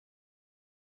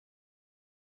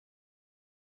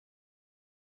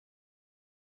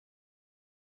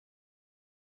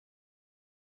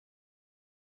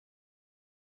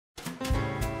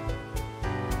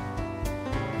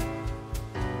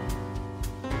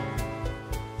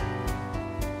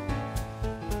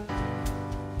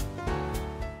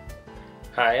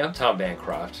Hi, I'm Tom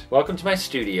Bancroft. Welcome to my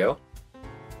studio.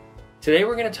 Today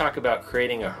we're going to talk about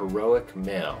creating a heroic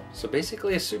male. So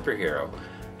basically a superhero,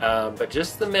 but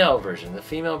just the male version. The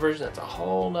female version, that's a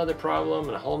whole nother problem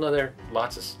and a whole nother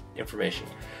lots of information.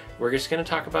 We're just going to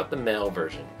talk about the male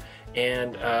version.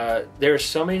 And there are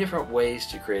so many different ways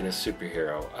to create a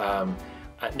superhero.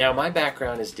 Now my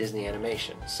background is Disney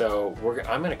animation, so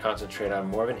I'm going to concentrate on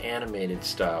more of an animated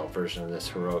style version of this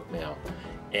heroic male.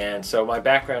 And so my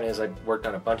background is I've worked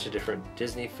on a bunch of different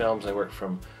Disney films. I worked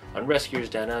on Rescuers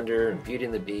Down Under, and Beauty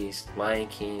and the Beast, Lion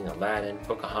King, Aladdin,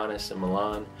 Pocahontas, and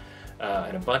Mulan,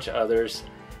 and a bunch of others.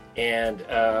 And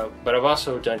but I've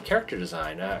also done character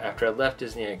design. After I left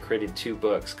Disney, I created 2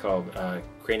 books called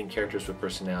Creating Characters with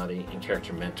Personality and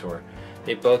Character Mentor.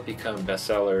 They both become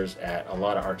bestsellers at a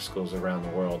lot of art schools around the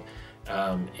world.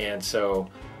 And so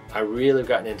I really have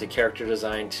gotten into character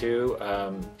design too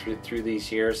through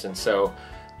these years. And so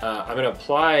I'm going to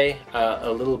apply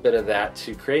a little bit of that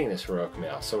to creating this heroic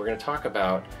male. So we're going to talk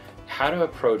about how to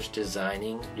approach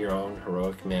designing your own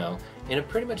heroic male in a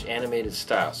pretty much animated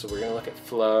style. So we're going to look at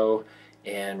flow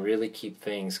and really keep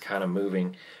things kind of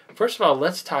moving. First of all,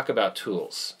 let's talk about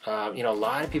tools. A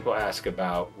lot of people ask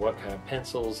about what kind of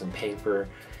pencils and paper.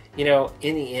 In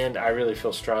the end, I really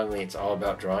feel strongly it's all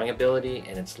about drawing ability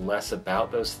and it's less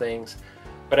about those things.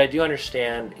 But I do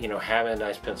understand, having a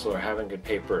nice pencil or having good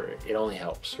paper, it only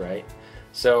helps, right?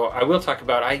 So I will talk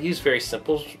about, I use very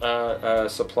simple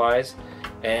supplies,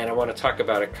 and I want to talk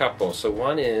about a couple. So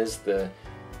one is the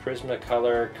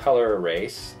Prismacolor Color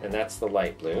Erase, and that's the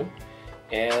light blue.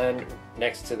 And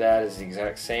next to that is the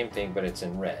exact same thing, but it's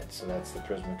in red. So that's the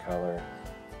Prismacolor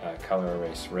Color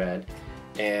Erase Red.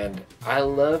 And I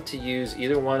love to use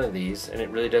either one of these, and it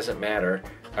really doesn't matter.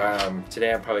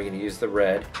 Today I'm probably going to use the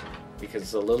red because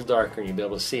it's a little darker and you'll be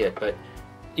able to see it, but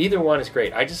either one is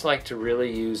great. I just like to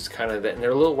really use kind of that, and they're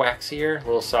a little waxier, a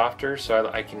little softer, so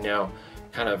I can now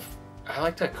I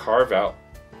like to carve out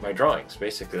my drawings.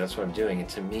 Basically, that's what I'm doing, and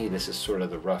to me, this is sort of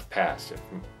the rough past. If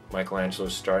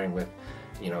Michelangelo's starting with,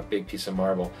 a big piece of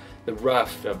marble, the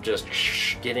rough of just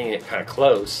getting it kind of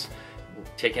close,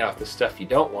 taking off the stuff you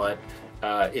don't want,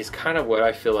 is kind of what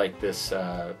I feel like this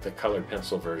the colored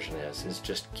pencil version is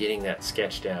just getting that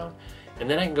sketch down. And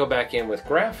then I can go back in with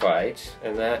graphite,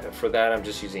 and for that I'm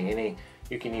just using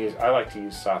I like to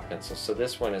use soft pencils. So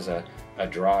this one is a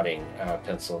draughting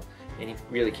pencil, and you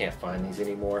really can't find these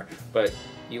anymore, but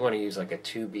you want to use like a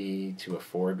 2B to a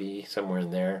 4B, somewhere in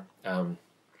there.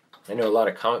 I know a lot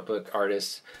of comic book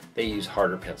artists, they use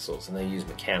harder pencils and they use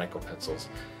mechanical pencils,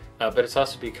 but it's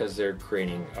also because they're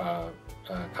creating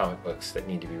comic books that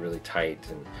need to be really tight.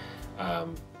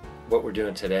 And what we're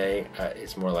doing today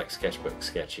is more like sketchbook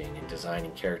sketching and designing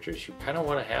characters. You kind of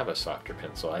want to have a softer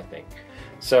pencil, I think.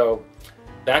 So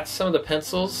that's some of the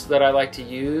pencils that I like to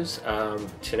use.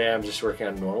 Today I'm just working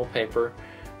on normal paper,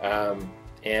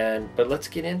 but let's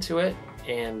get into it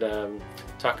and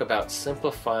talk about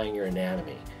simplifying your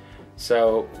anatomy.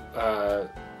 So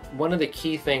one of the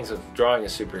key things of drawing a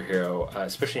superhero,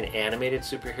 especially an animated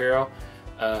superhero,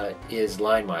 is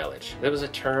line mileage. That was a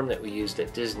term that we used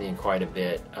at Disney quite a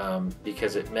bit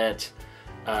because it meant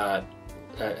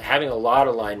having a lot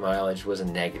of line mileage was a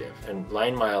negative, and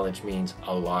line mileage means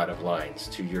a lot of lines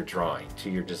to your drawing, to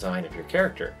your design of your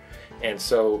character. And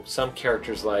so some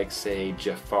characters, like say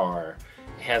Jafar,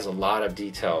 has a lot of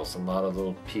details, a lot of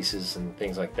little pieces and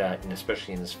things like that, and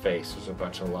especially in his face there's a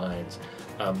bunch of lines,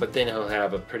 but then he'll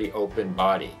have a pretty open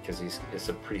body because it's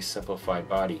a pretty simplified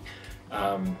body.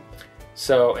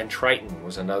 And Triton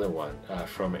was another one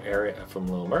from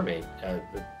Little Mermaid.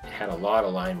 Had a lot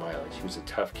of line mileage. He was a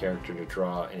tough character to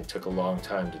draw, and it took a long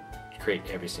time to create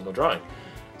every single drawing.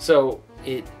 So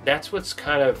that's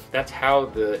how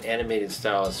the animated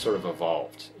style has sort of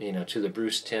evolved, to the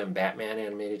Bruce Timm Batman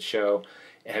animated show.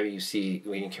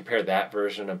 When you compare that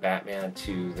version of Batman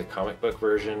to the comic book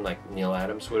version, like Neil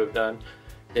Adams would have done,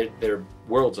 they're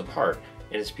worlds apart.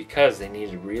 And it's because they need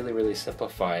to really, really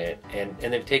simplify it, and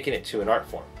they've taken it to an art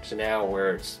form. So now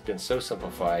where it's been so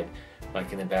simplified,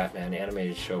 like in the Batman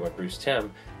animated show by Bruce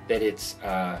Timm, that it's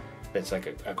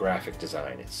like a graphic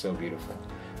design. It's so beautiful.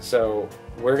 So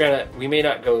we may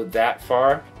not go that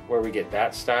far where we get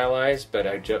that stylized, but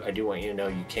I do want you to know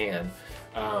you can.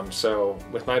 So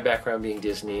with my background being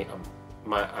Disney,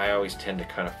 I always tend to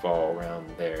kind of fall around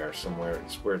there somewhere.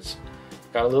 Where it's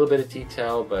got a little bit of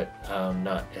detail, but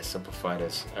not as simplified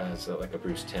as like a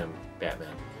Bruce Timm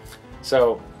Batman.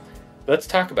 So let's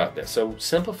talk about this. So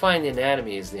simplifying the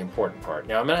anatomy is the important part.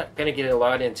 Now I'm not going to get a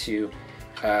lot into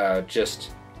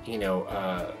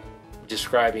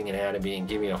describing anatomy and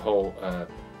giving a whole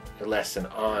lesson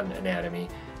on anatomy.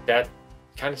 That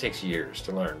kind of takes years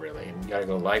to learn, really, and you got to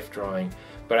go life drawing.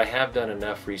 But I have done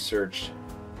enough research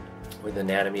with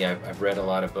anatomy. I've read a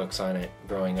lot of books on it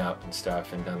growing up and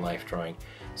stuff, and done life drawing,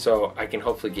 so I can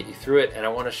hopefully get you through it. And I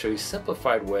want to show you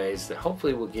simplified ways that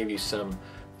hopefully will give you some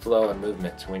flow and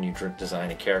movement when you design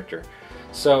a character.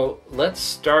 So let's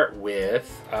start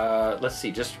with, let's see,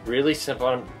 just really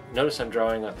simple. Notice I'm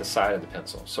drawing at the side of the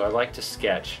pencil. So I like to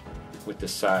sketch with the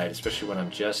side, especially when I'm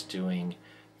just doing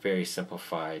very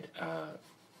simplified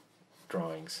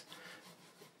drawings.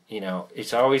 You know,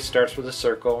 it always starts with a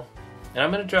circle. And I'm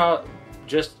going to draw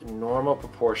just normal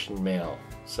proportion male.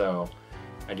 So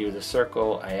I do the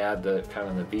circle, I add the kind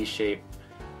of the V shape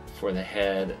for the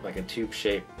head, like a tube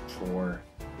shape for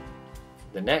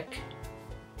the neck.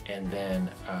 And then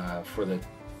for the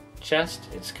chest,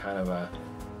 it's kind of a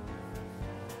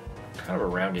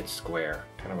rounded square,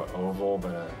 kind of an oval,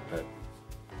 but a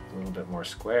little bit more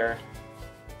square.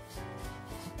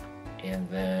 And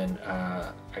then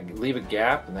I leave a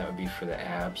gap, and that would be for the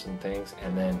abs and things.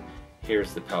 And then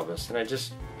here's the pelvis, and I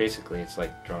just basically, it's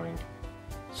like drawing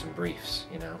some briefs.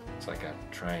 You know, it's like a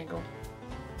triangle.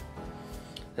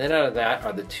 And then out of that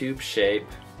are the tube shape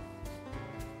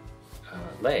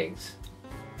legs.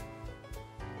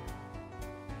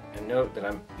 And note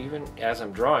that even as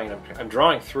I'm drawing, I'm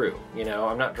drawing through. You know,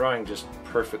 I'm not drawing just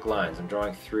perfect lines. I'm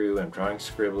drawing through. I'm drawing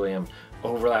scribbly. I'm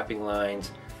overlapping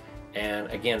lines. And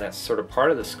again, that's sort of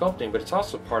part of the sculpting, but it's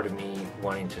also part of me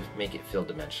wanting to make it feel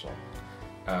dimensional.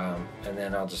 And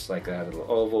then I'll just like add little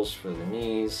ovals for the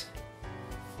knees,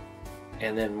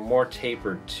 and then more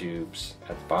tapered tubes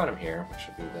at the bottom here, which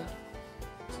would be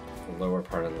the lower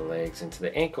part of the legs into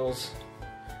the ankles.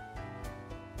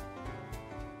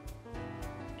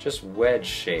 Just wedge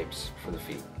shapes for the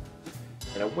feet.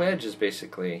 And a wedge is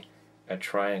basically a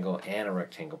triangle and a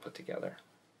rectangle put together.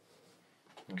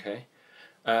 Okay.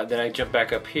 Then I jump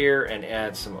back up here and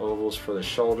add some ovals for the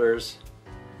shoulders.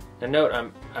 Now note,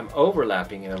 I'm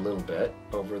overlapping it a little bit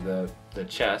over the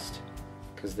chest,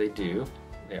 because they do.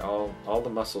 They all the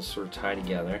muscles sort of tie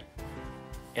together.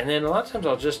 And then a lot of times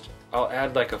I'll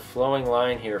add like a flowing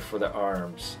line here for the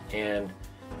arms. And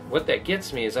what that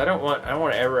gets me is I don't want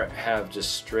to ever have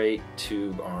just straight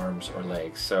tube arms or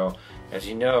legs. So as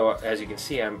you know, as you can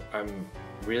see, I'm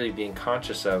really being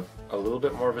conscious of a little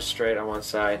bit more of a straight on one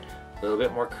side, a little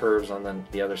bit more curves on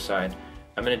the other side.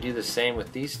 I'm going to do the same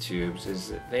with these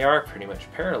tubes. They are pretty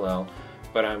much parallel,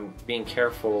 but I'm being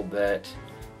careful that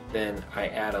then I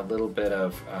add a little bit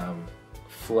of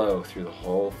flow through the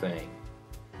whole thing.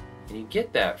 And you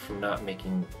get that from not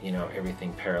making, you know,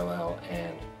 everything parallel,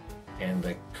 and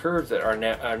the curves that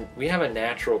are we have a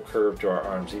natural curve to our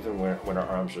arms even when our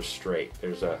arms are straight.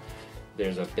 There's a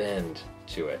bend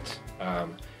to it.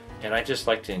 And I just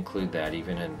like to include that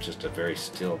even in just a very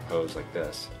still pose like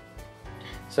this.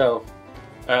 So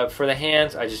for the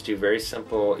hands, I just do very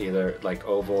simple, either like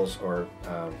ovals or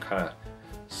kind of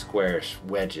squarish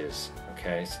wedges.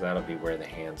 Okay, so that'll be where the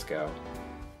hands go.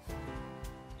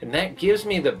 And that gives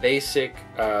me the basic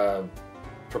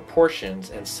proportions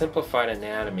and simplified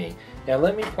anatomy. Now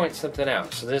let me point something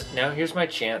out. So now here's my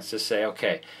chance to say,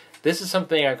 okay, this is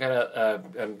something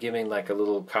I'm giving like a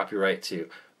little copyright to.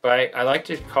 But I like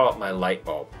to call it my light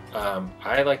bulb.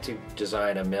 I like to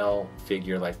design a male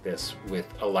figure like this with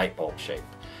a light bulb shape.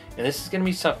 And this is going to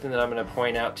be something that I'm going to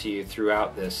point out to you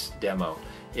throughout this demo,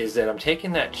 is that I'm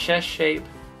taking that chest shape,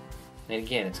 and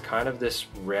again, it's kind of this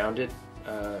rounded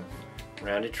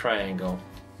triangle,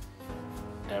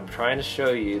 and I'm trying to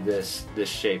show you this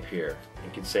shape here.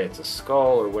 You can say it's a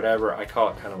skull or whatever. I call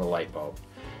it kind of a light bulb.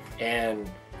 And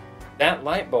that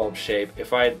light bulb shape,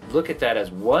 if I look at that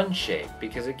as one shape,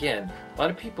 because again, a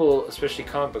lot of people, especially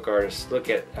comic book artists, look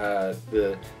at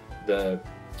the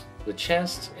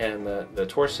chest and the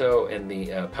torso and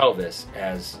the pelvis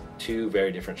as two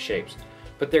very different shapes,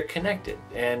 but they're connected,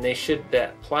 and they should,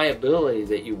 that pliability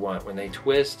that you want when they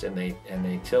twist and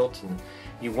they tilt, and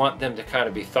you want them to kind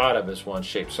of be thought of as one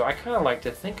shape. So I kind of like to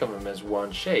think of them as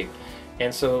one shape,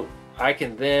 and so I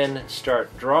can then start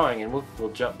drawing, and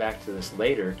we'll jump back to this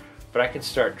later. But I can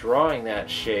start drawing that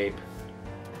shape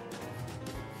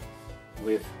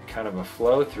with kind of a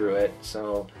flow through it.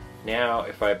 So now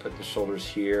if I put the shoulders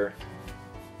here,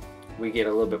 we get a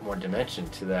little bit more dimension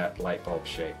to that light bulb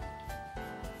shape.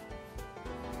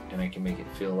 And I can make it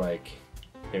feel like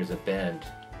there's a bend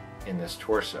in this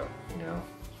torso, you know,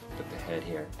 put the head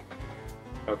here.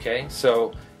 Okay,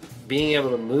 so being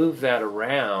able to move that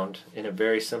around in a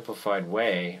very simplified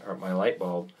way, or my light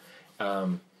bulb,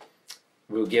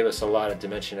 will give us a lot of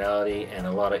dimensionality and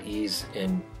a lot of ease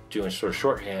in doing sort of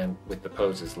shorthand with the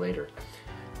poses later.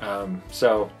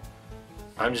 So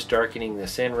I'm just darkening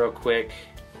this in real quick,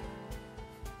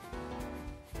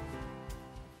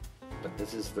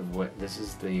 This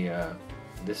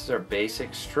is our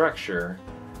basic structure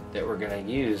that we're going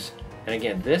to use. And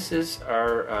again, this is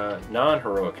our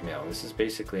non-heroic male. This is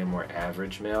basically a more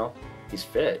average male. He's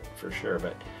fit for sure,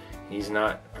 but he's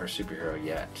not our superhero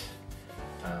yet.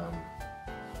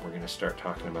 We're going to start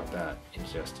talking about that in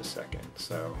just a second.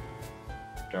 So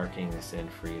darkening this in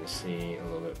for you to see a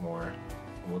little bit more.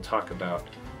 And we'll talk about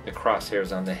the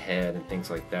crosshairs on the head and things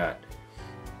like that.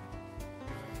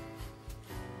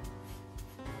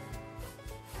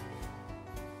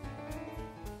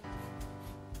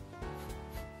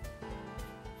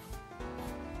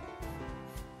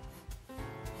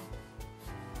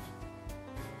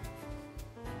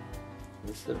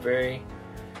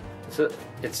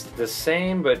 It's the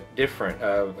same but different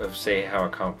of say how a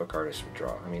comic book artist would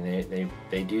draw. I mean,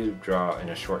 they do draw in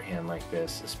a shorthand like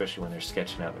this, especially when they're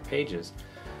sketching out the pages.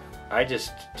 I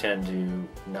just tend to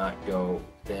not go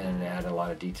then and add a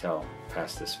lot of detail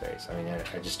past this face. I mean,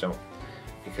 I just don't,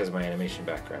 because of my animation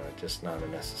background. It's just not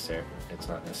necessary. It's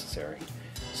not necessary.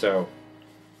 So.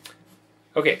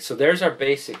 Okay, so there's our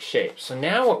basic shape. So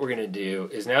now what we're going to do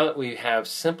is, now that we have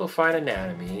simplified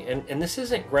anatomy, and this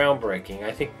isn't groundbreaking.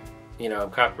 I think, you know,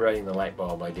 I'm copyrighting the light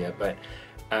bulb idea, but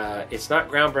it's not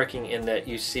groundbreaking in that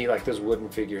you see like those wooden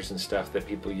figures and stuff that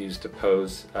people use to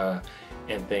pose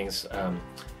and things.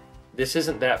 This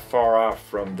isn't that far off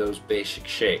from those basic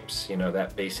shapes, you know,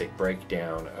 that basic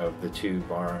breakdown of the tube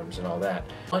arms and all that.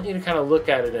 I want you to kind of look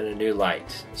at it in a new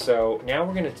light. So now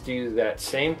we're going to do that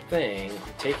same thing,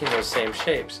 taking those same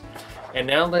shapes. And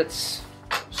now let's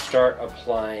start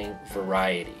applying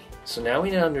variety. So now we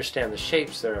need to understand the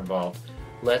shapes that are involved.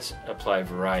 Let's apply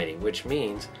variety, which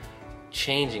means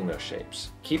changing those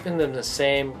shapes. Keeping them the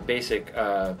same basic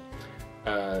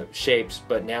shapes,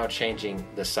 but now changing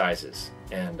the sizes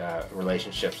and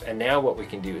relationships. And now what we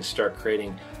can do is start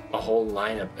creating a whole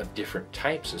lineup of different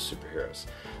types of superheroes.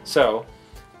 So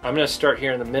I'm going to start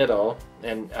here in the middle,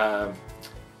 and I'm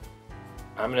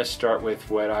going to start with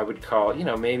what I would call, you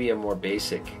know, maybe a more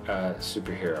basic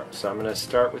superhero. So I'm going to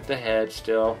start with the head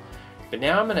still, but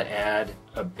now I'm going to add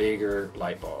a bigger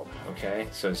light bulb, okay?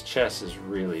 So his chest is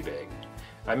really big.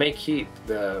 I may keep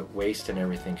the waist and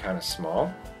everything kind of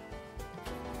small.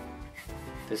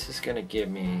 This is going to give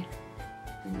me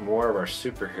more of our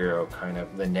superhero kind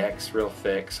of. The neck's real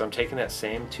thick, so I'm taking that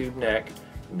same tube neck,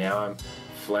 now I'm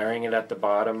flaring it at the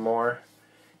bottom more,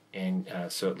 and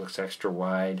so it looks extra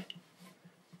wide.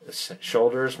 The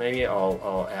shoulders, maybe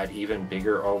I'll add even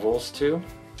bigger ovals too.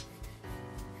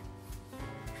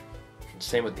 And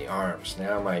same with the arms.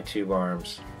 Now my tube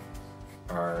arms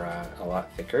are a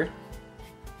lot thicker.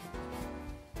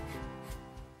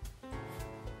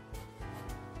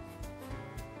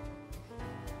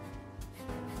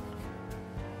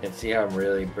 And see how I'm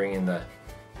really bringing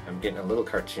I'm getting a little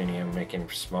cartoony. I'm making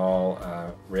small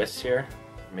wrists here,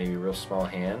 maybe real small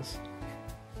hands.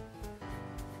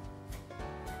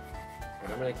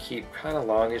 And I'm going to keep kind of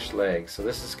longish legs. So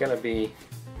this is going to be,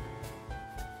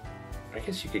 I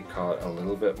guess you could call it a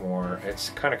little bit more, it's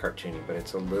kind of cartoony, but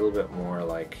it's a little bit more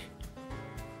like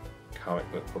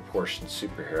comic book proportion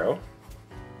superhero.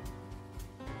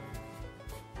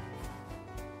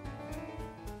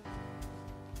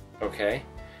 Okay.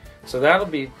 So that'll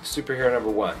be superhero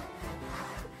number one,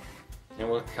 and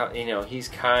we'll, you know, he's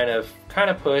kind of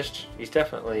pushed. He's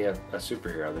definitely a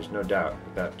superhero. There's no doubt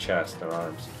with that chest and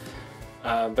arms.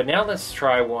 But now let's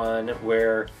try one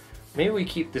where maybe we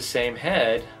keep the same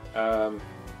head, but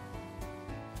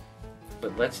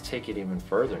let's take it even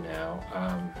further now.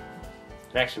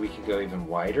 And actually, we could go even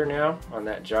wider now on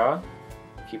that jaw.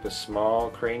 Keep a small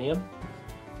cranium,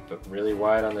 but really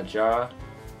wide on the jaw.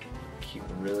 Keep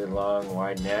a really long,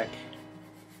 wide neck.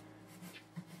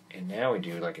 And now we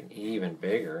do like an even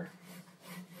bigger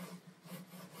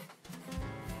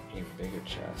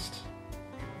chest.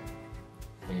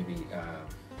 Maybe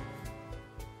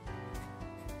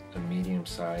a medium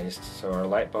sized. So our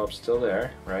light bulb's still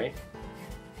there, right?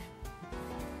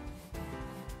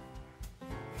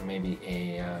 Maybe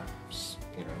a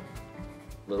you know,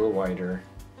 little wider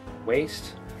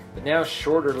waist, but now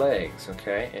shorter legs,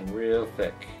 okay, and real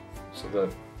thick. So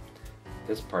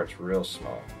this part's real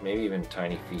small, maybe even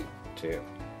tiny feet too.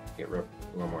 Get a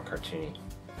little more cartoony.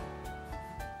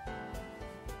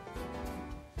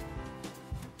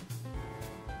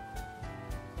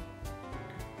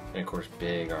 And of course,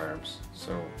 big arms.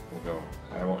 So we'll go.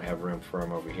 I won't have room for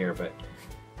them over here, but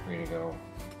we're gonna go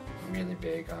really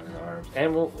big on his arms,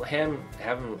 and we'll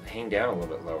have him hang down a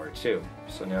little bit lower too.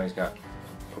 So now he's got,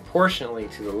 proportionally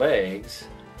to the legs,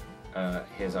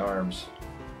 his arms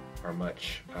are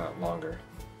much longer.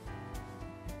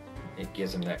 It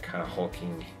gives him that kind of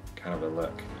hulking kind of a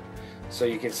look. So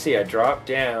you can see I dropped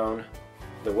down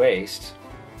the waist,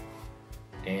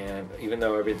 and even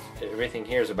though everything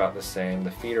here is about the same,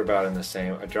 the feet are about in the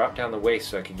same, I dropped down the waist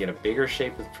so I could get a bigger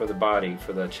shape for the body,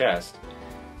 for the chest,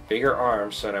 bigger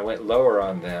arms, so I went lower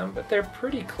on them, but they're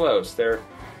pretty close.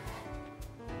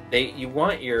 You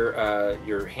want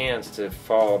your hands to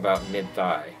fall about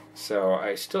mid-thigh, so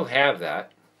I still have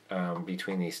that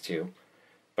between these two,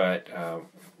 but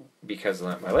because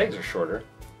my legs are shorter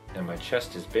and my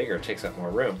chest is bigger, it takes up more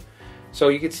room. So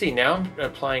you can see now I'm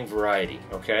applying variety,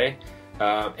 okay?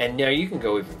 And now you can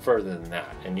go even further than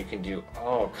that, and you can do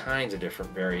all kinds of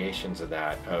different variations of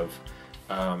that.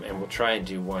 And we'll try and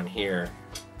do one here,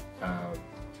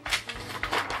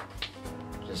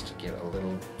 just to get a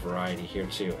little variety here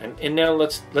too. And now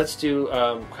let's do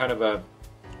kind of a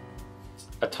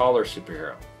taller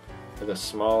superhero with a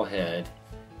small head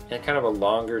and kind of a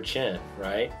longer chin,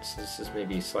 right? So this is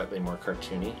maybe slightly more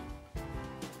cartoony.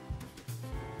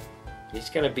 He's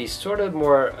going to be sort of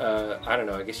more, I don't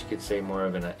know, I guess you could say more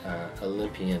of an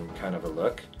Olympian kind of a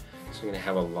look. So we're going to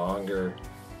have a longer,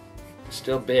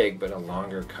 still big, but a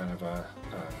longer kind of a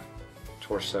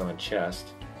torso and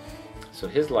chest. So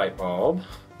his light bulb,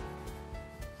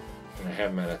 I'm going to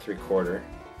have him at a 3/4,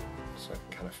 so I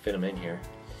can kind of fit him in here.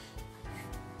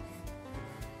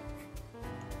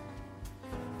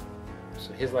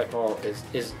 So his light bulb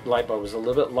is a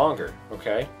little bit longer,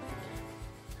 okay?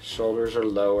 Shoulders are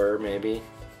lower, maybe.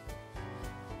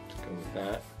 Let's go with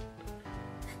that.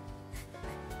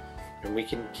 And we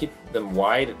can keep them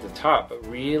wide at the top, but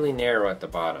really narrow at the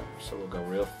bottom. So we'll go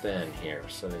real thin here,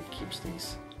 so that it keeps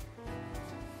these.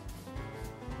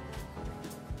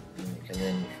 And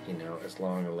then, you know, as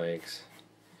long the legs.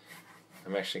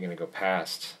 I'm actually going to go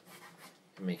past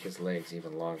and make his legs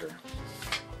even longer.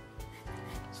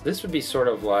 So this would be sort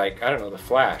of like, I don't know, the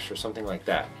Flash or something like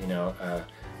that, you know.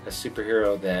 A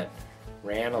superhero that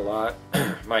ran a lot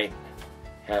might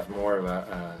have more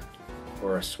of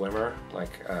or a swimmer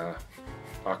like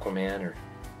Aquaman or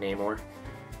Namor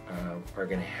are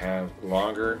going to have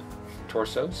longer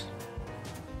torsos.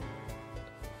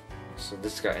 So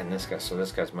this guy and this guy, so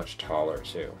this guy's much taller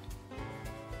too.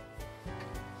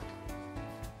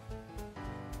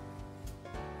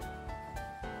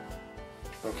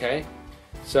 Okay,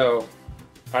 so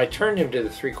I turned him to the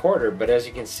 3/4, but as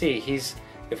you can see,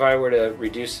 if I were to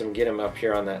reduce him, get him up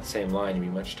here on that same line, he'd be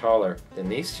much taller than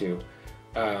these two.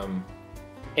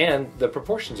 And the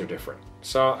proportions are different.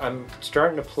 So I'm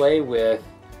starting to play with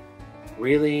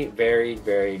really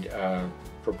varied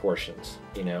proportions,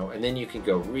 you know. And then you can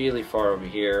go really far over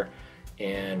here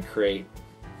and create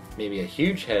maybe a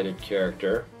huge-headed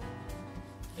character.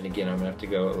 And again, I'm gonna have to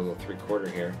go a little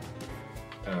 3/4 here.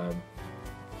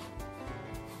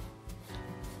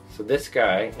 So this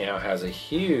guy now has a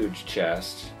huge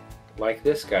chest, like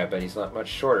this guy, but he's not much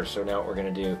shorter. So now what we're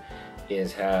going to do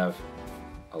is have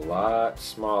a lot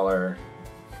smaller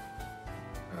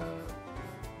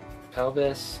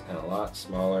pelvis and a lot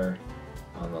smaller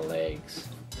on the legs.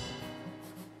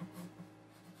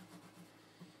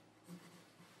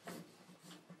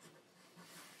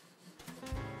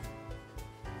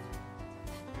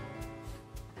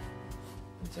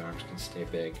 His arms can stay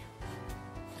big.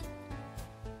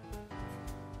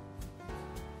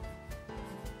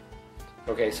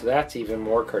 Okay, so that's even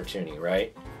more cartoony,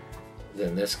 right,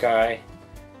 than this guy.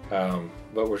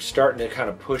 But we're starting to kind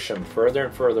of push them further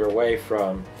and further away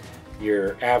from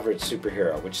your average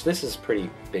superhero, which this is pretty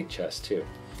big chest too.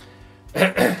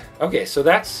 Okay, so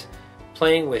that's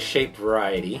playing with shape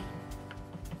variety.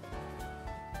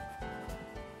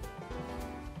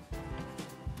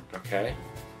 Okay,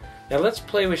 now let's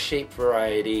play with shape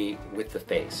variety with the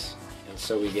face, and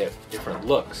so we get different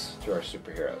looks to our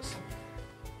superheroes.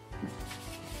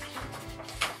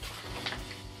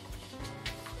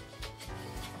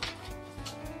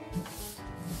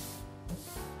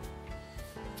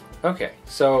 Okay,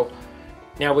 so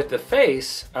now with the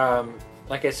face,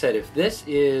 like I said, if this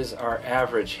is our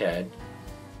average head,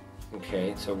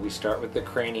 okay, so we start with the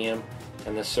cranium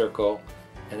and the circle,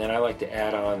 and then I like to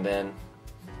add on then,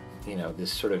 you know,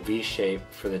 this sort of V shape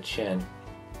for the chin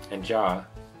and jaw.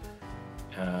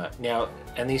 Now,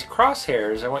 and these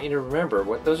crosshairs, I want you to remember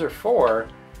what those are for,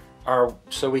 are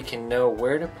so we can know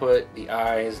where to put the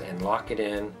eyes and lock it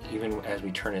in, even as we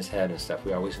turn his head and stuff.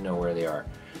 We always know where they are.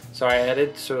 So I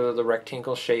added sort of the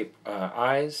rectangle shape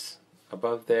eyes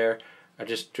above there. I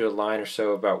just drew a line or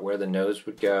so about where the nose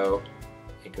would go.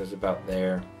 It goes about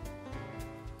there.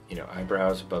 You know,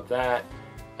 eyebrows above that.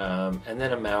 And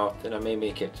then a mouth, and I may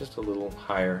make it just a little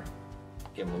higher,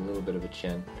 give him a little bit of a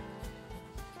chin.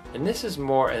 And this is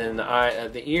more, and then the eye,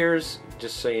 the ears,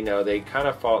 just so you know, they kind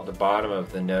of fall at the bottom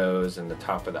of the nose and the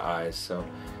top of the eyes, so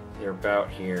they're about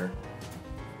here.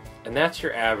 And that's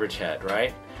your average head,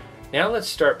 right? Now let's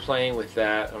start playing with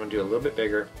that. I'm going to do a little bit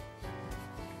bigger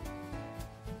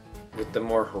with the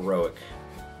more heroic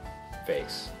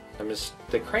face.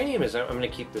 The cranium is, I'm going to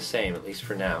keep the same, at least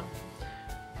for now.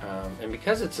 And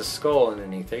because it's a skull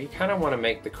underneath there, you kind of want to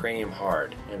make the cranium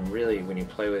hard. And really, when you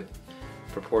play with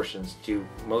proportions, do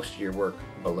most of your work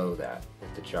below that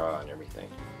with the jaw and everything.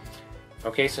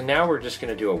 Okay, so now we're just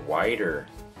going to do a wider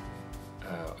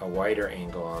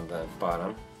angle on the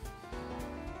bottom.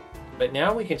 But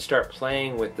now we can start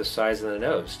playing with the size of the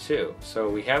nose too. So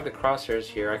we have the crosshairs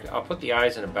here. I'll put the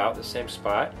eyes in about the same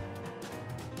spot,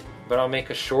 but I'll make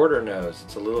a shorter nose.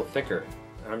 It's a little thicker.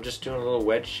 I'm just doing a little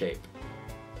wedge shape.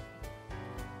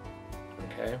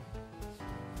 Okay.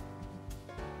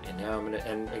 And now I'm gonna,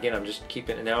 and again, I'm just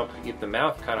keeping, and now I'll keep the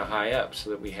mouth kind of high up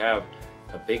so that we have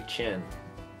a big chin.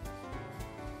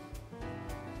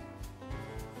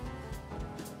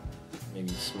 Maybe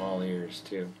small ears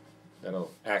too.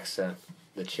 That'll accent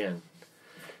the chin.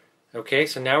 Okay,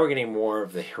 so now we're getting more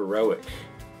of the heroic.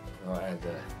 I'll add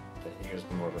here's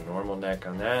more of a normal neck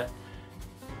on that.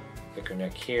 Thicker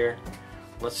neck here.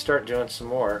 Let's start doing some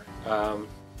more.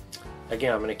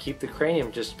 Again, I'm going to keep the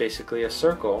cranium just basically a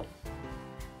circle.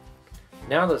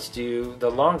 Now let's do the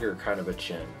longer kind of a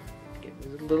chin. Get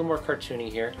a little more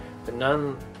cartoony here, but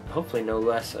hopefully no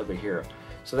less of a hero.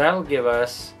 So that'll give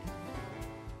us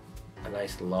a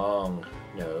nice long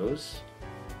nose.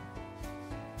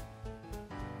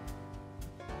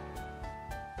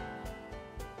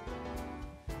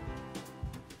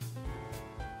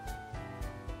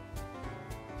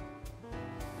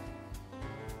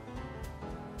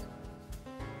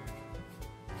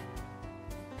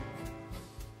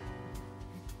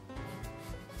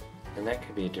 And that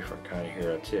could be a different kind of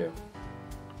hero too.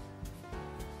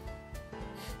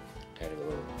 Added a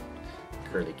little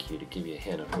curly Q to give you a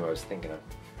hint of who I was thinking of.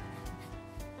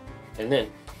 And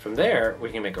then from there we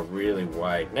can make a really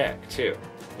wide neck too.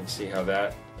 And see how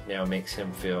that now makes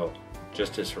him feel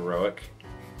just as heroic.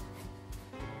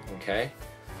 Okay.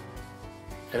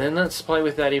 And then let's play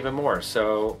with that even more.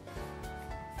 So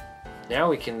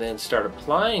now we can then start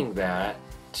applying that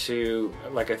to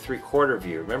like a 3/4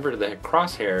 view. Remember, the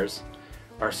crosshairs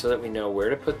are so that we know where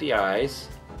to put the eyes.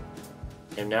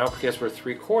 And now because we're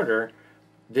 3/4,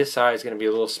 this eye is going to be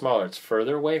a little smaller. It's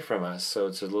further away from us, so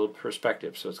it's a little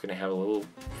perspective. So it's going to have a little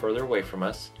further away from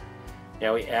us.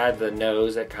 Now we add the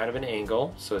nose at kind of an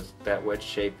angle, so that wedge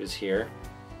shape is here.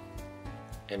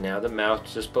 And now the mouth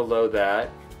just below that.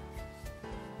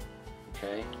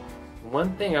 Okay.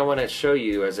 One thing I want to show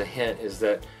you as a hint is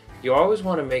that you always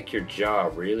want to make your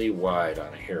jaw really wide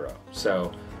on a hero.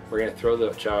 So we're going to throw the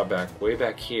jaw way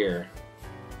back here,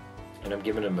 and I'm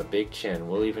giving him a big chin.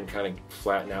 We'll even kind of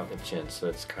flatten out the chin so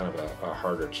it's kind of a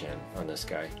harder chin on this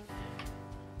guy.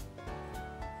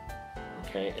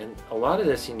 Okay, and a lot of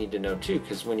this you need to know too,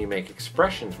 because when you make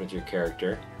expressions with your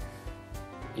character,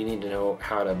 you need to know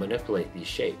how to manipulate these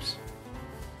shapes.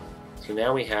 So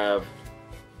now we have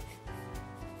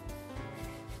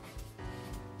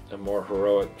a more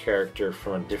heroic character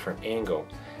from a different angle.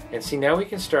 And see, now we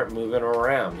can start moving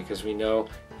around because we know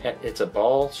it's a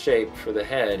ball shape for the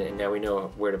head, and now we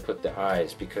know where to put the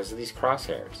eyes because of these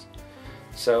crosshairs.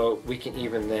 So we can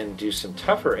even then do some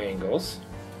tougher angles.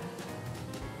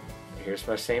 Here's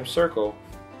my same circle.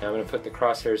 Now I'm going to put the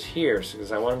crosshairs here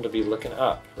because I want them to be looking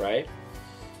up, right?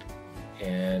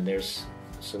 And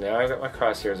so now I've got my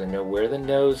crosshairs. I know where the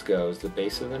nose goes. The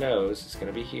base of the nose is going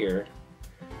to be here.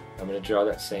 I'm going to draw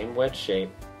that same wedge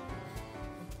shape,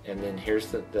 and then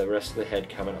here's the rest of the head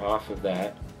coming off of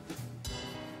that.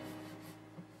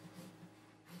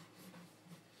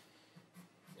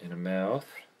 And a mouth.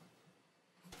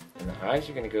 And the eyes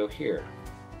are going to go here.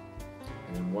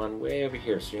 And then one way over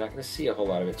here, so you're not going to see a whole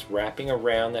lot of it. It's wrapping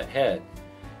around that head.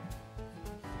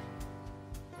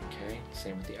 Okay,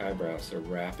 same with the eyebrows. They're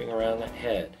wrapping around that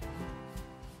head.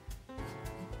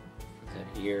 Put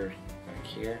that ear back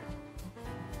here.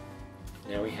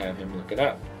 Now we have him looking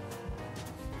up.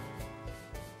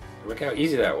 Look how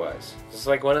easy that was. This is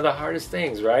like one of the hardest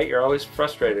things, right? You're always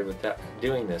frustrated with that,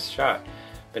 doing this shot.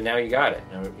 But now you got it.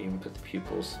 Now you can put the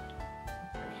pupils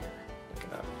right here,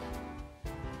 looking up.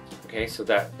 Okay, so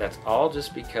that's all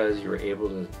just because you were able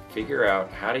to figure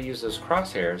out how to use those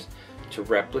crosshairs to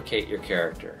replicate your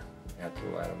character. Add the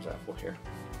little Adam's apple here.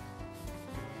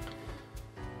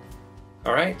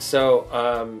 Alright,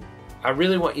 so I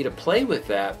really want you to play with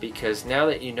that, because now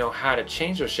that you know how to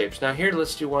change those shapes. Now here,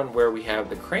 let's do one where we have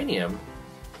the cranium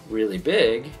really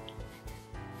big.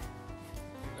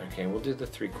 Okay, we'll do the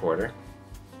 3/4.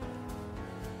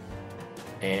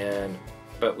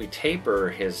 But we taper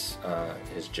his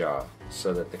jaw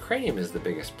so that the cranium is the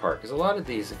biggest part. Because a lot of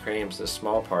these, the cranium's the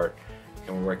small part,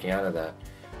 and we're working out of that.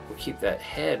 We'll keep that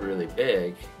head really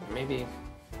big. Maybe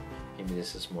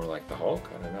this is more like the Hulk.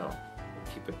 I don't know.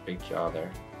 We'll keep a big jaw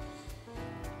there.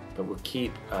 But we'll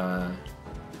keep,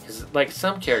 because like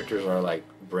some characters are like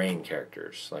brain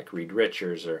characters, like Reed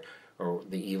Richards or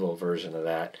the evil version of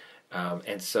that.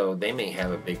 And so they may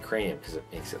have a big cranium because it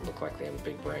makes it look like they have a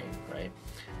big brain, right?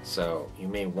 So you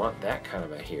may want that kind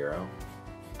of a hero.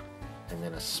 And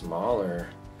then a smaller,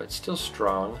 but still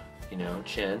strong, you know,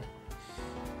 chin.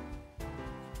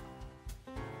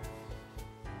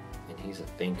 And he's a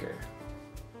thinker.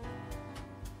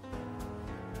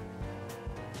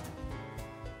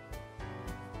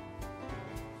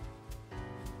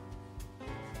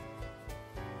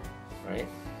 Right?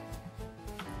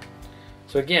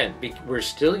 So again, we're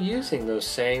still using those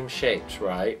same shapes,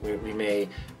 right? We may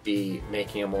be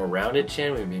making a more rounded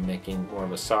chin, we may be making more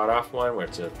of a sawed-off one where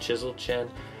it's a chiseled chin.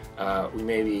 We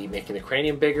may be making the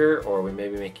cranium bigger, or we may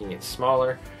be making it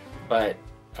smaller. But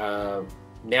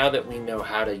now that we know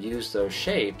how to use those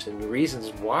shapes and the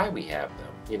reasons why we have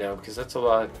them, you know, because that's a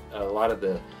lot of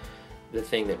the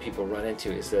thing that people run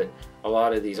into is that a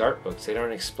lot of these art books, they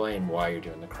don't explain why you're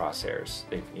doing the crosshairs,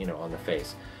 you know, on the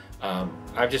face.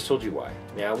 I've just told you why.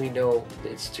 Now we know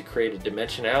it's to create a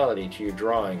dimensionality to your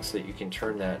drawing so that you can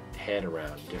turn that head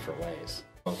around in different ways.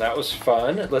 Well, that was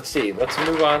fun. Let's see. Let's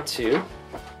move on to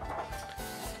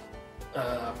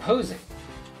posing.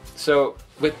 So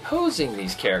with posing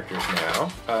these characters now,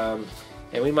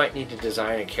 and we might need to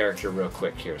design a character real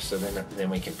quick here, so then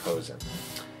we can pose him.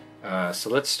 So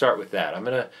let's start with that. I'm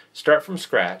going to start from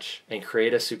scratch and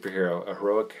create a superhero, a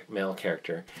heroic male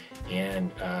character,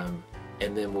 and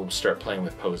then we'll start playing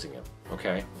with posing him,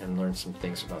 okay? And learn some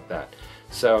things about that.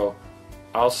 So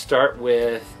I'll start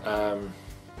with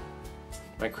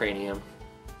my cranium.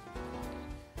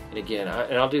 And again,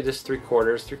 I'll do this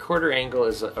 3/4. 3/4 angle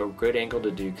is a good angle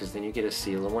to do because then you get to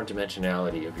see a little more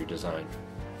dimensionality of your design.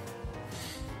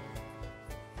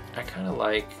 I kind of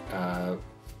like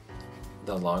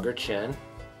the longer chin,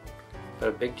 but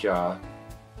a big jaw.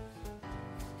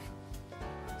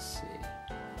 Let's see.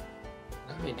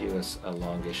 Let me do a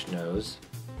longish nose.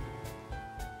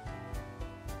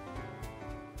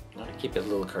 I want to keep it a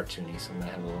little cartoony, so I'm going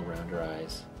to have a little rounder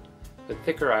eyes. But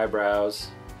thicker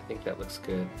eyebrows. I think that looks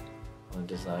good on the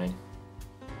design.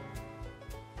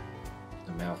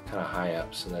 The mouth kind of high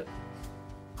up so that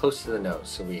close to the nose,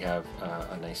 so we have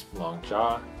a nice long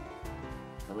jaw.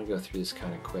 I'm going to go through this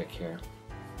kind of quick here.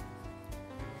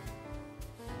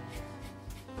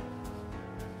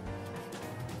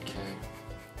 Okay.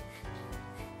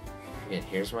 Again,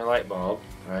 here's my light bulb,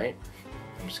 right?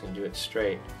 I'm just going to do it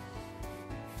straight.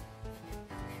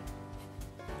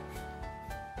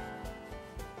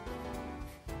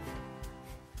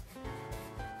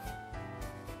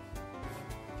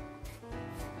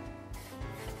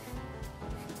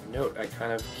 Note, I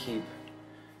kind of keep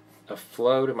a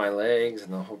flow to my legs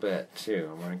and the whole bit too.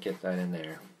 I want to get that in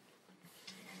there.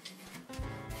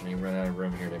 And he run out of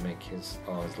room here to make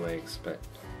all his legs, but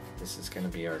this is going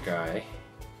to be our guy.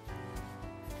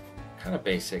 Kind of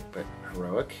basic, but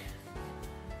heroic.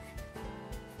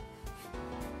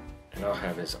 And I'll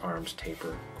have his arms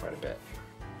taper quite a bit.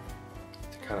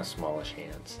 It's kind of smallish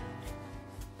hands.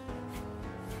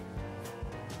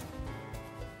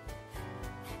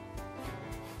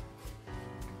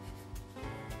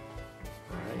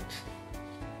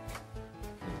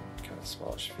 Kind of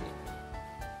smallish feet.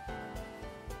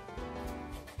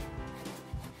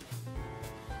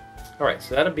 Alright,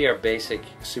 so that'll be our basic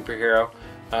superhero.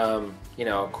 You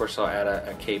know, of course I'll add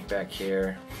a cape back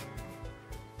here.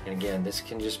 And again, this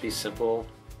can just be simple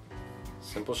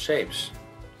shapes.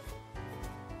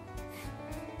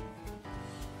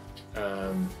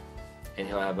 And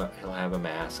he'll have a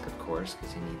mask, of course,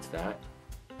 because he needs that.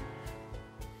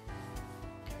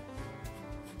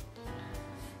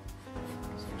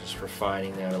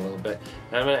 Refining that a little bit.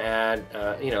 And I'm going to add,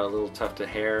 you know, a little tuft of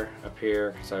hair up here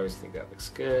because I always think that looks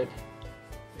good.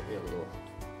 Maybe a little,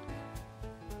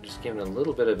 just give him a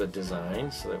little bit of a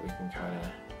design so that we can kind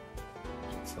of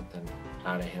get something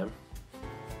out of him.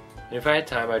 And if I had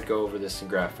time, I'd go over this in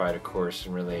graphite, of course,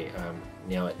 and really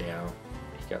nail it down.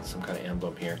 He's got some kind of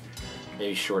emblem here,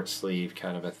 maybe short sleeve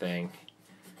kind of a thing.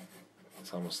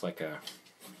 It's almost like a,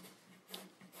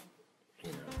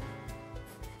 you know.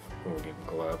 We'll give him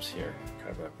gloves here,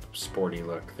 kind of a sporty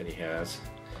look that he has.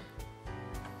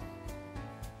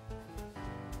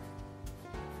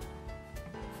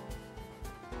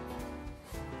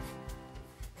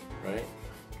 Right?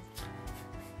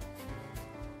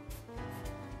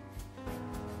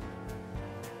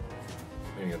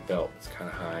 belt that's kind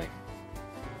of high.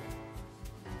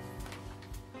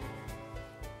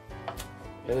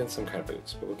 And then some kind of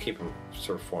boots, but we'll keep them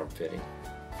sort of form-fitting.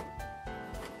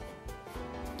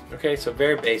 Okay, so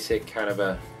very basic, kind of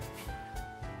a...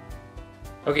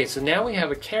 Okay, so now we have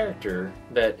a character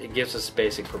that it gives us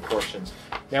basic proportions.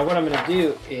 Now what I'm going to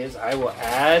do is I will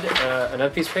add another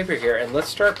piece of paper here, and let's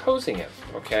start posing him,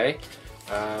 okay?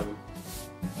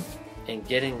 And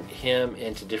getting him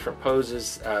into different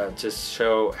poses to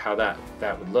show how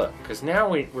that would look. Because now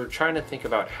we're trying to think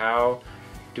about how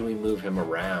do we move him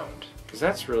around. Because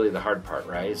that's really the hard part,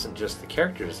 right? It isn't just the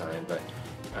character design, but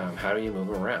how do you move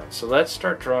him around? So let's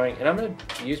start drawing, and I'm going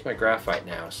to use my graphite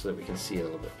now so that we can see it a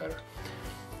little bit better.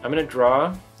 I'm going to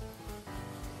draw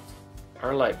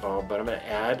our light bulb, but I'm going to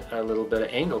add a little bit of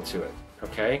angle to it,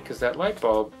 okay? Because that light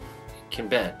bulb can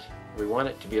bend. We want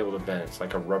it to be able to bend. It's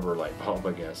like a rubber light bulb,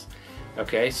 I guess.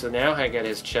 Okay, so now I got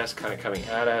his chest kind of coming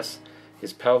at us,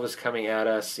 his pelvis coming at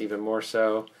us even more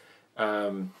so.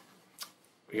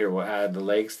 Here we'll add the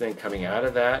legs then coming out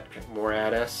of that, more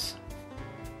at us.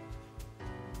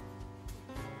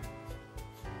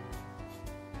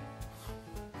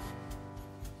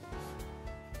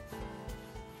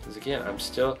 Again,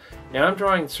 now I'm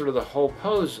drawing sort of the whole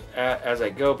pose as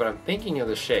I go, but I'm thinking of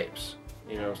the shapes.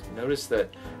 You know, notice that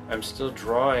I'm still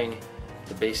drawing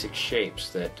the basic shapes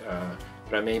that,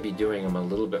 but I may be doing them a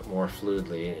little bit more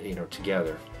fluidly, you know,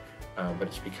 together. But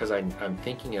it's because I'm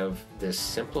thinking of this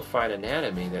simplified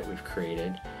anatomy that we've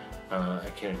created.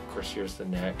 Of course, here's the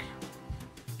neck,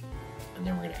 and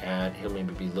then we're going to add, he'll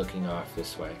maybe be looking off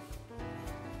this way.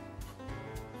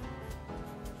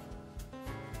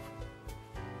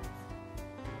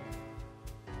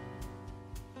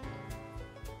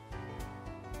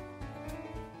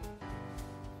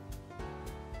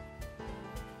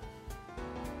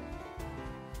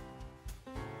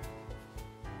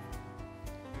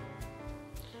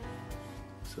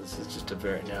 So this is just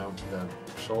now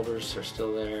the shoulders are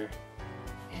still there,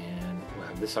 and we'll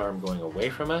have this arm going away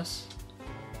from us,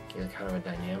 get kind of a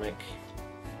dynamic.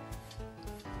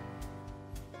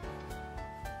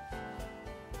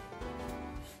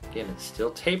 Again, it's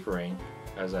still tapering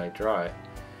as I draw it,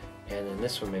 and then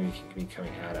this one maybe can be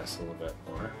coming at us a little bit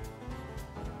more.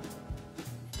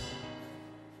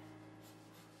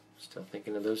 Still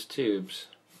thinking of those tubes.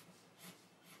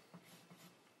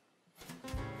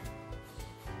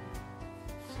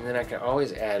 And then I can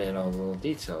always add in all the little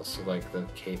details, so like the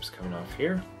cape's coming off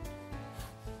here.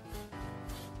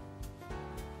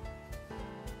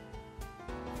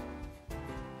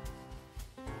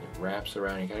 It wraps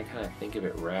around, you gotta kind of think of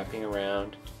it wrapping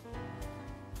around.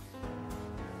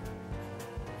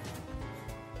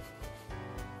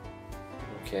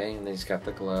 Okay, and then he's got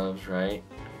the gloves, right?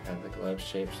 Got the glove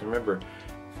shapes. And remember,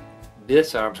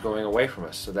 this arm's going away from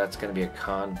us, so that's going to be a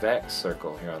convex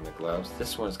circle here on the gloves.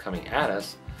 This one's coming at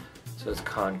us, so it's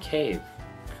concave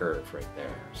curve right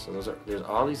there. So there's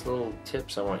all these little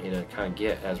tips I want you to kind of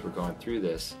get as we're going through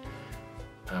this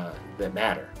that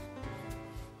matter.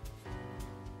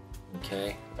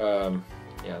 Okay, yeah, and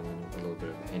then a little bit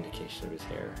of an indication of his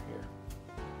hair here.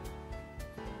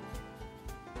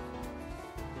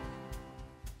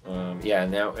 Yeah,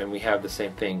 and we have the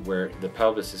same thing where the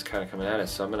pelvis is kind of coming at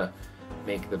us, so I'm going to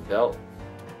make the belt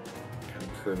kind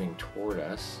of curving toward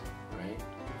us, right?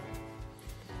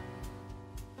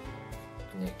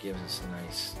 And that gives us a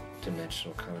nice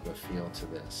dimensional kind of a feel to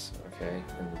this, okay?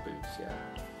 And the boots, yeah.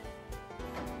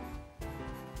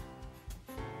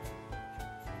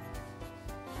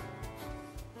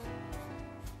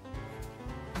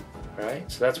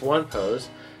 Alright, so that's one pose.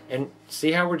 And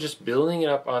see how we're just building it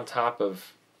up on top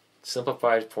of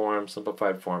simplified form,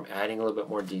 adding a little bit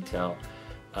more detail.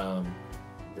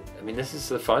 I mean, this is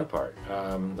the fun part.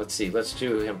 Let's see, let's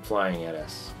do him flying at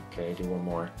us. Okay, do one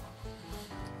more.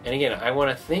 And again, I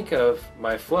want to think of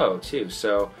my flow too.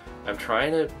 So I'm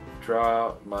trying to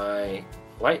draw my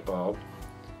light bulb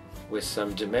with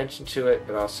some dimension to it,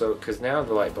 but also, because now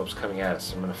the light bulb's coming at us,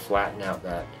 so I'm going to flatten out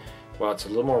that. While it's a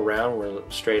little more round, we're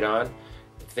straight on.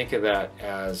 Think of that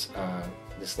as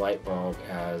this light bulb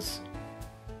as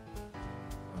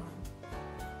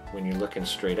when you're looking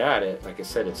straight at it, like I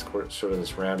said, it's sort of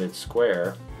this rounded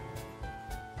square.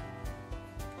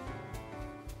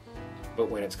 But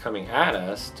when it's coming at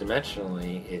us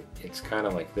dimensionally, it's kind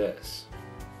of like this.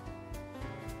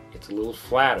 It's a little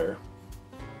flatter.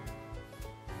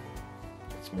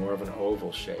 It's more of an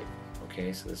oval shape.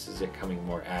 Okay, so this is it coming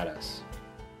more at us.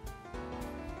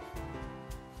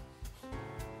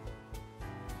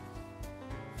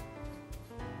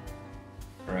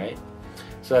 Alright,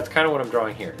 so that's kind of what I'm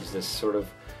drawing here, is this sort of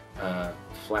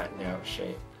flattened out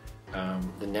shape.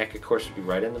 The neck, of course, would be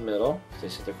right in the middle. So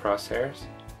these are the crosshairs.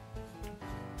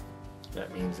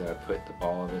 That means that I put the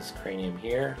ball of his cranium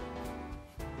here.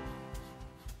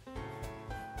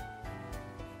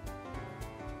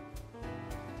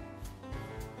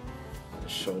 The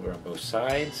shoulder on both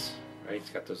sides, right? He's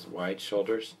got those wide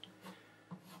shoulders.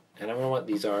 And I'm going to want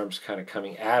these arms kind of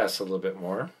coming at us a little bit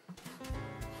more.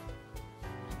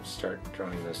 Start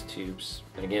drawing those tubes.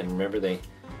 And again, remember they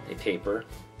taper.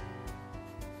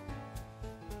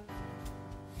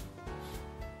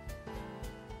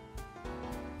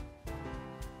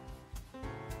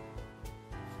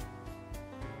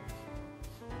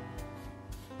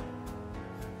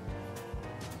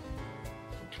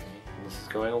 Okay, and this is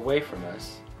going away from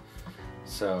us.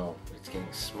 So it's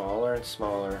getting smaller and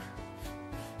smaller.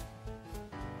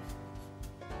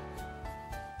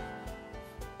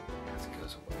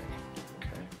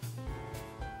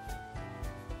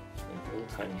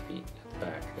 Tiny feet at the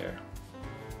back there.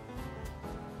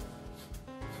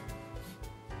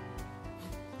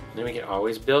 And then we can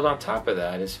always build on top of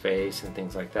that his face and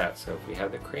things like that. So if we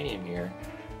have the cranium here,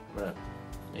 I'm going to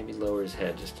maybe lower his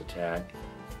head just a tad.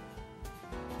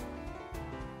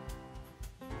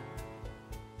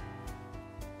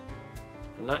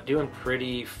 I'm not doing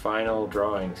pretty final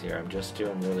drawings here. I'm just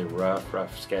doing really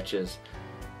rough sketches,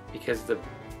 because the,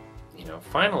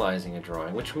 finalizing a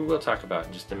drawing, which we will talk about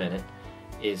in just a minute,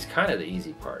 is kind of the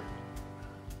easy part.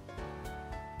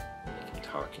 Make him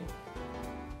talking.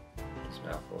 His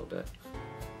mouth a little bit.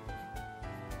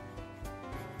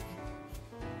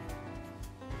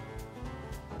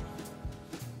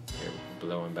 Here,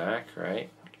 blow him back, right?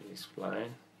 He's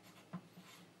flying.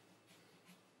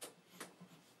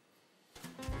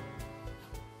 And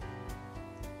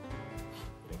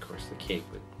of course the cape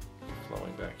would be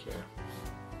flowing back here.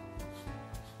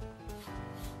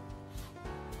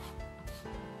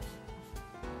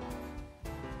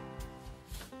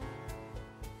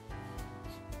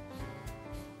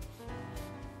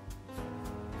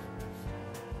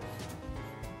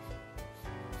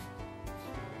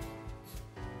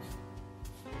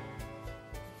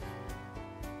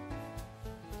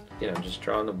 I'm just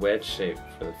drawing the wedge shape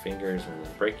for the fingers and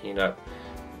then breaking it up.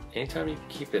 Anytime you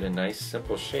keep it in nice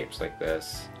simple shapes like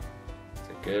this, it's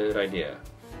a good idea.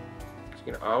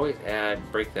 You can always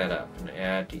break that up and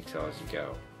add detail as you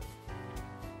go.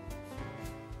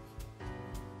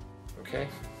 Okay?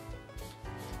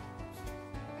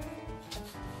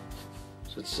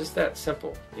 So it's just that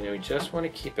simple. You just want to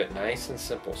keep it nice and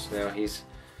simple. So now he's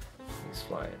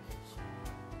flying.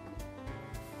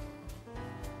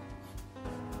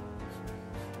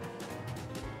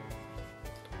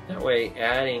 That way,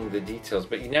 adding the details,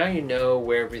 but now you know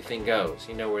where everything goes.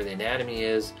 You know where the anatomy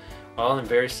is, all in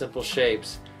very simple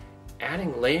shapes.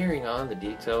 Layering on the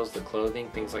details, the clothing,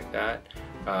 things like that,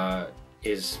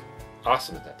 is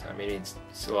awesome at that time. It's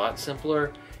a lot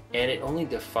simpler, and it only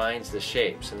defines the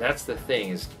shapes. And that's the thing,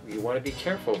 is you want to be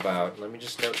careful about. Let me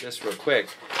just note this real quick,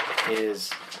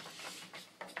 is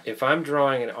if I'm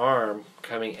drawing an arm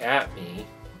coming at me,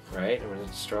 right, I'm going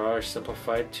to draw our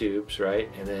simplified tubes, right,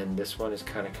 and then this one is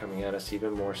kind of coming at us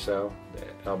even more so.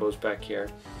 The elbow's back here,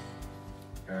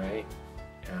 all right,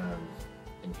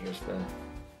 and here's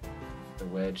the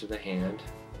wedge of the hand.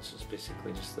 This is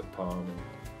basically just the palm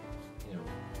and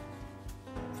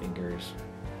fingers,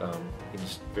 thumb. You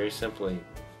just very simply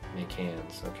make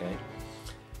hands, okay?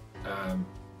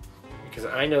 Because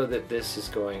I know that this is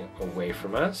going away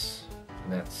from us,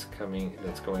 and that's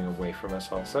going away from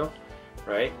us also.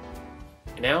 Right?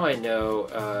 Now I know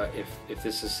if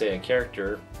this is, say, a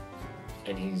character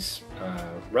and he's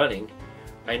running,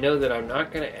 I know that I'm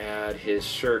not going to add his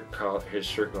shirt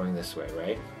going this way,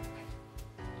 right?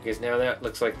 Because now that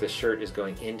looks like the shirt is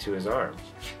going into his arm.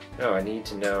 No, I need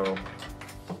to know,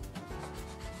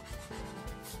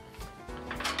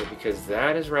 but because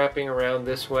that is wrapping around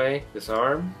this way, this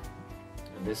arm,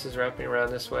 and this is wrapping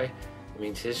around this way, it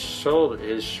means his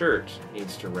shirt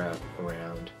needs to wrap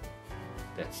around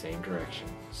that same direction.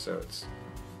 So it's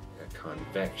a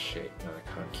convex shape, not a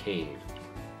concave.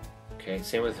 Okay,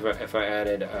 same with if I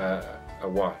added a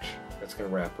watch. That's going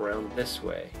to wrap around this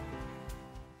way,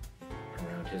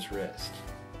 around his wrist.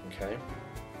 Okay?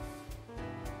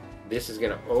 This is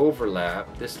going to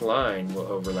overlap, this line will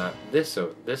overlap this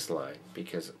line,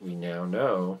 because we now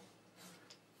know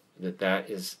that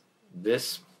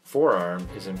this forearm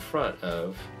is in front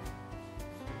of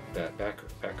that back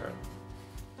arm.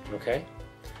 Okay?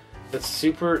 That's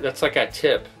like a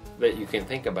tip that you can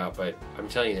think about, but I'm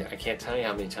telling you, I can't tell you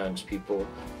how many times people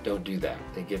don't do that.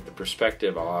 They get the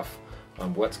perspective off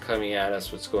on what's coming at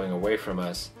us, what's going away from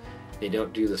us. They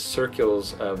don't do the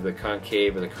circles of the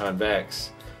concave or the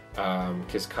convex, so that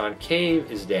because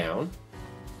concave is down,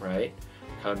 right?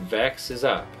 Convex is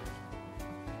up.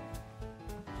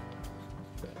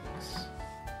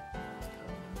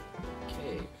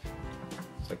 Concave.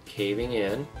 It's like caving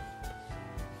in.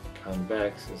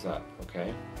 Convex is up,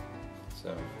 okay?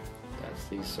 So that's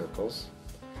these circles,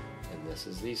 and this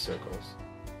is these circles.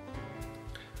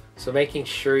 So making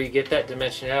sure you get that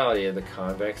dimensionality of the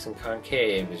convex and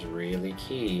concave is really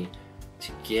key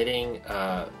to getting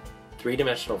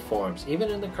three-dimensional forms, even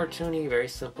in the cartoony, very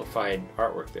simplified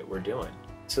artwork that we're doing.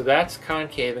 So that's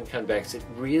concave and convex. It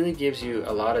really gives you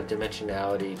a lot of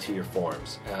dimensionality to your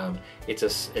forms.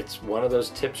 It's one of those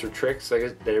tips or tricks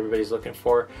that everybody's looking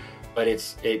for, but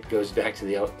it goes back to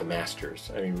the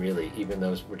masters. I mean, really, even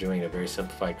though we're doing a very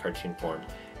simplified cartoon form,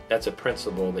 that's a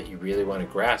principle that you really want to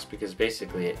grasp, because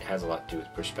basically it has a lot to do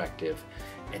with perspective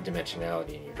and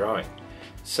dimensionality in your drawing.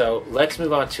 So let's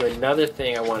move on to another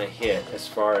thing I want to hit as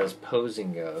far as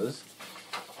posing goes,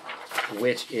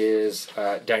 which is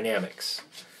dynamics.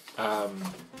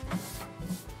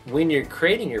 When you're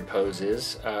creating your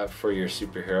poses for your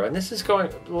superhero, and this is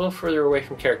going a little further away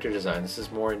from character design, this is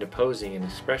more into posing and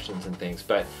expressions and things,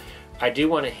 but I do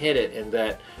want to hit it in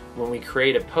that when we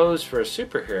create a pose for a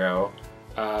superhero,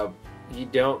 you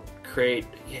don't create,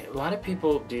 a lot of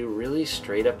people do really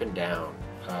straight up and down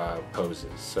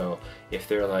poses. So if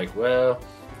they're like, well,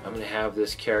 I'm going to have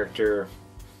this character,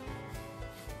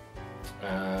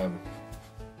 I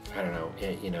don't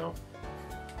know,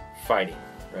 fighting,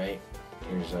 right?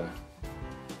 Here's in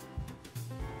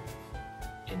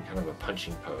kind of a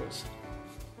punching pose.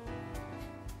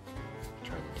 I'm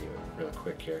trying to do it real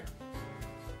quick here.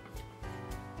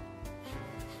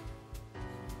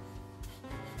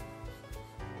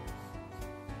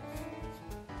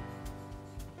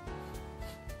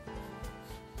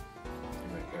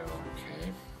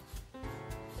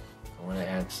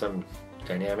 Some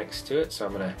dynamics to it, so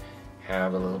I'm going to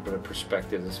have a little bit of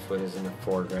perspective. This foot is in the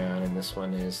foreground and this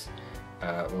one is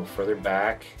a little further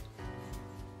back.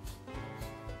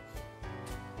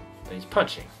 But he's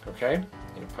punching, okay? I'm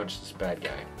going to punch this bad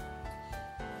guy.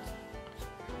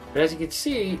 But as you can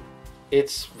see,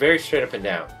 it's very straight up and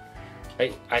down.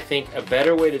 I think a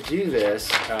better way to do this,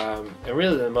 and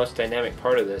really the most dynamic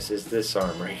part of this, is this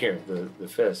arm right here, the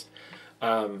fist.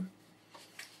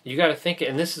 You got to think,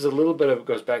 and this is a little bit of,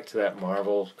 goes back to that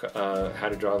Marvel, How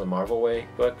to Draw the Marvel Way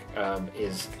book,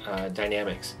 is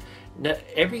dynamics. Now,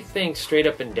 everything straight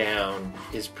up and down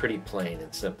is pretty plain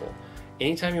and simple.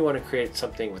 Anytime you want to create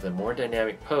something with a more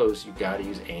dynamic pose, you got to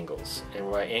use angles. And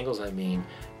by angles, I mean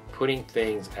putting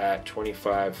things at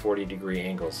 25, 40 degree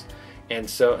angles. And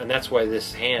that's why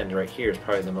this hand right here is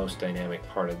probably the most dynamic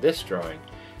part of this drawing,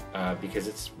 because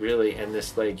it's really, and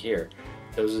this leg here.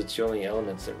 Those are the two only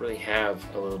elements that really have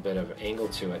a little bit of angle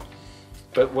to it.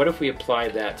 But what if we apply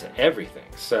that to everything?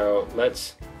 So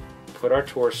let's put our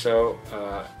torso,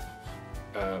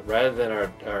 rather than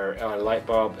our light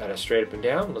bulb at a straight up and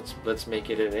down, let's make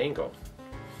it at an angle.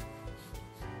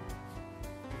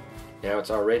 Now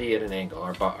it's already at an angle.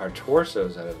 Our torso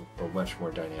is at a much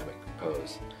more dynamic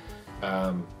pose.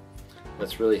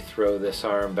 Let's really throw this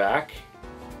arm back.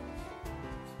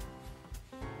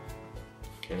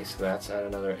 Okay, so that's at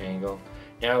another angle.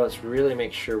 Now let's really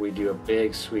make sure we do a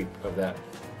big sweep of that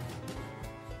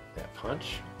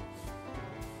punch.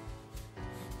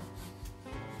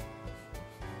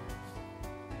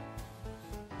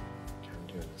 I'm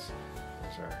doing this.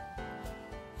 There's our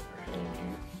hand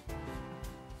here.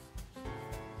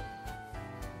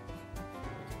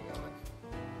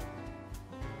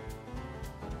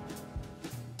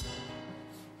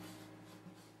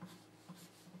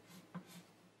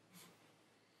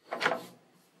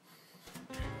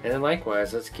 And then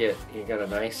likewise, you got a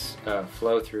nice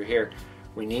flow through here.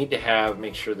 We need to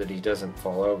make sure that he doesn't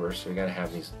fall over, so we got to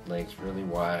have these legs really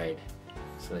wide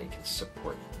so that he can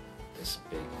support this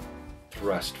big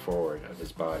thrust forward of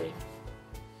his body.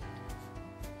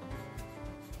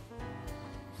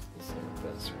 We're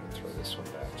going to throw this one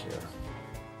back here.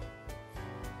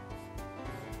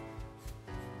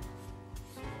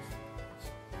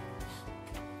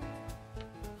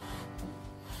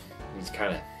 He's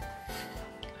kind of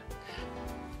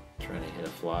trying to hit a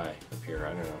fly up here,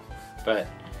 I don't know. But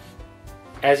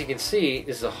as you can see,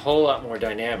 this is a whole lot more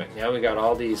dynamic. Now we got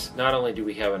all these, not only do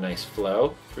we have a nice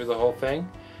flow through the whole thing,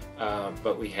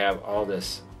 but we have all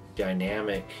this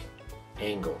dynamic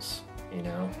angles. You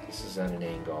know, this is at an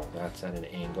angle, that's at an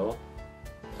angle.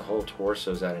 The whole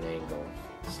torso is at an angle.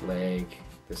 This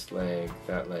leg,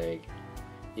 that leg.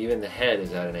 Even the head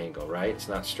is at an angle, right? It's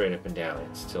not straight up and down,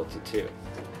 it's tilted too.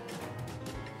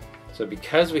 So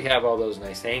because we have all those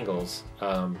nice angles,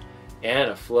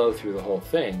 and a flow through the whole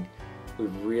thing,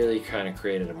 we've really kind of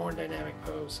created a more dynamic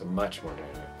pose, a much more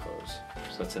dynamic pose.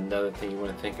 So that's another thing you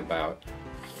want to think about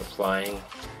applying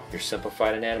your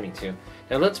simplified anatomy to.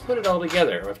 Now let's put it all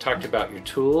together. I've talked about your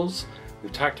tools,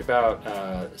 we've talked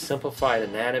about simplified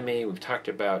anatomy, we've talked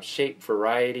about shape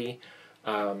variety.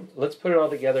 Let's put it all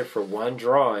together for one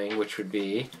drawing, which would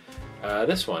be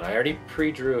this one. I already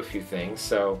pre-drew a few things,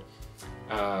 so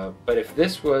but if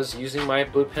this was using my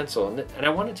blue pencil, and I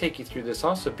want to take you through this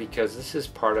also because this is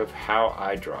part of how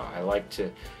I draw. I like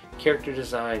to character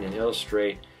design and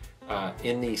illustrate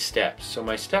in these steps. So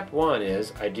my step one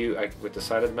is with the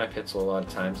side of my pencil a lot of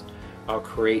times, I'll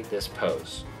create this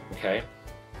pose, okay?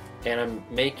 And I'm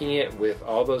making it with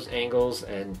all those angles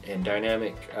and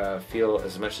dynamic feel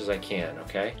as much as I can,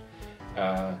 okay?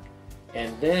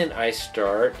 And then I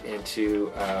start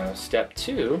into step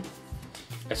two.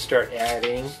 I start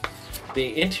adding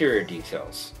the interior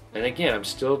details. And again, I'm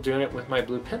still doing it with my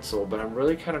blue pencil, but I'm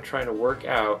really kind of trying to work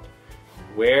out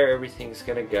where everything's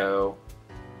going to go.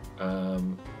 Let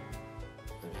me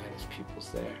add his pupils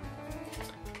there.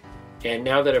 And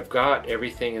now that I've got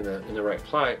everything in the right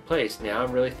place, now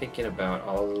I'm really thinking about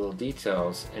all the little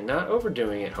details and not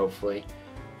overdoing it, hopefully,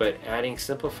 but adding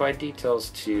simplified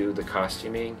details to the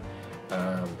costuming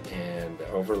and the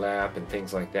overlap and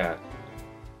things like that.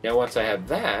 Now once I have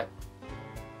that,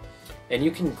 and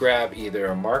you can grab either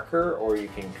a marker or you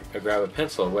can grab a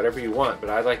pencil, whatever you want,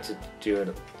 but I like to do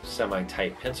a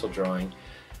semi-tight pencil drawing.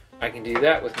 I can do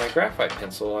that with my graphite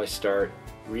pencil. I start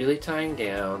really tying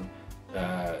down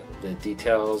the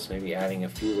details, maybe adding a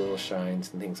few little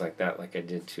shines and things like that, like I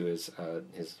did to his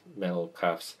metal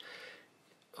cuffs.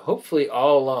 Hopefully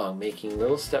all along making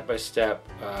little step-by-step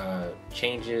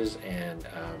changes and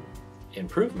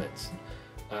improvements.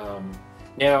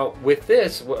 Now with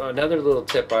this, another little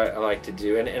tip I like to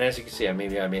do, and as you can see, I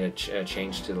made a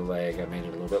change to the leg. I made it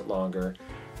a little bit longer.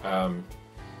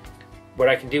 What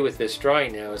I can do with this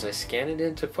drawing now is I scan it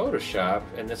into Photoshop,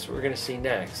 and that's what we're going to see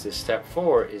next. This step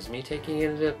 4 is me taking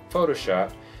it into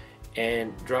Photoshop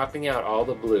and dropping out all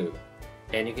the blue.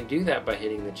 And you can do that by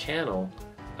hitting the channel,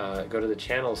 go to the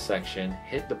channels section,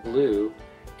 hit the blue,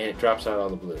 and it drops out all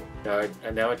the blue.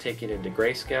 Now I take it into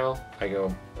grayscale. I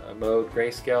go mode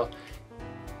grayscale,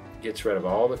 gets rid of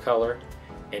all the color,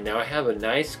 and now I have a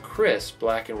nice crisp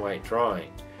black and white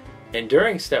drawing. And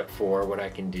during step 4, what I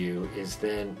can do is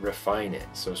then refine it.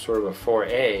 So sort of a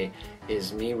 4A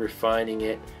is me refining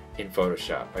it in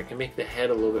Photoshop. I can make the head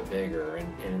a little bit bigger, and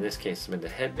in this case I made the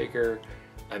head bigger.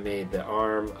 I made the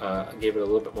arm, gave it a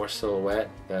little bit more silhouette,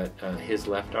 his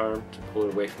left arm, to pull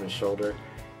it away from his shoulder.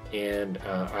 And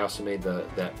I also made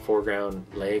that foreground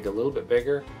leg a little bit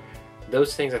bigger.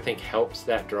 Those things I think helps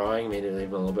that drawing, made it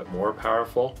even a little bit more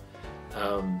powerful.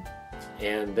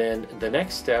 And then the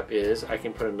next step is I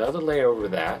can put another layer over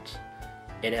that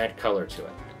and add color to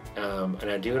it. And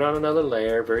I do it on another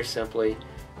layer very simply,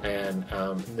 and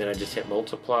then I just hit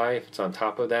multiply if it's on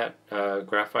top of that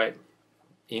graphite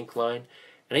ink line.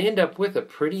 And I end up with a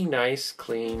pretty nice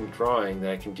clean drawing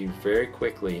that I can do very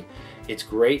quickly. It's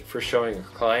great for showing a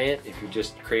client if you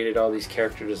just created all these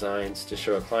character designs to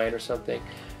show a client or something,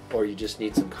 or you just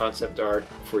need some concept art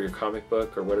for your comic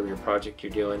book or whatever your project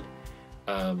you're doing.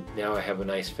 Now I have a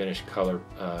nice finished color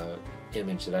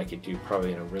image that I could do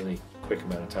probably in a really quick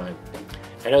amount of time.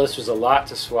 I know this was a lot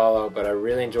to swallow, but I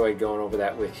really enjoyed going over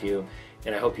that with you,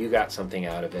 and I hope you got something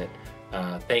out of it.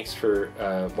 Thanks for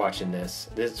watching this.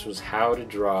 This was how to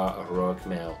draw a heroic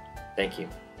male. Thank you.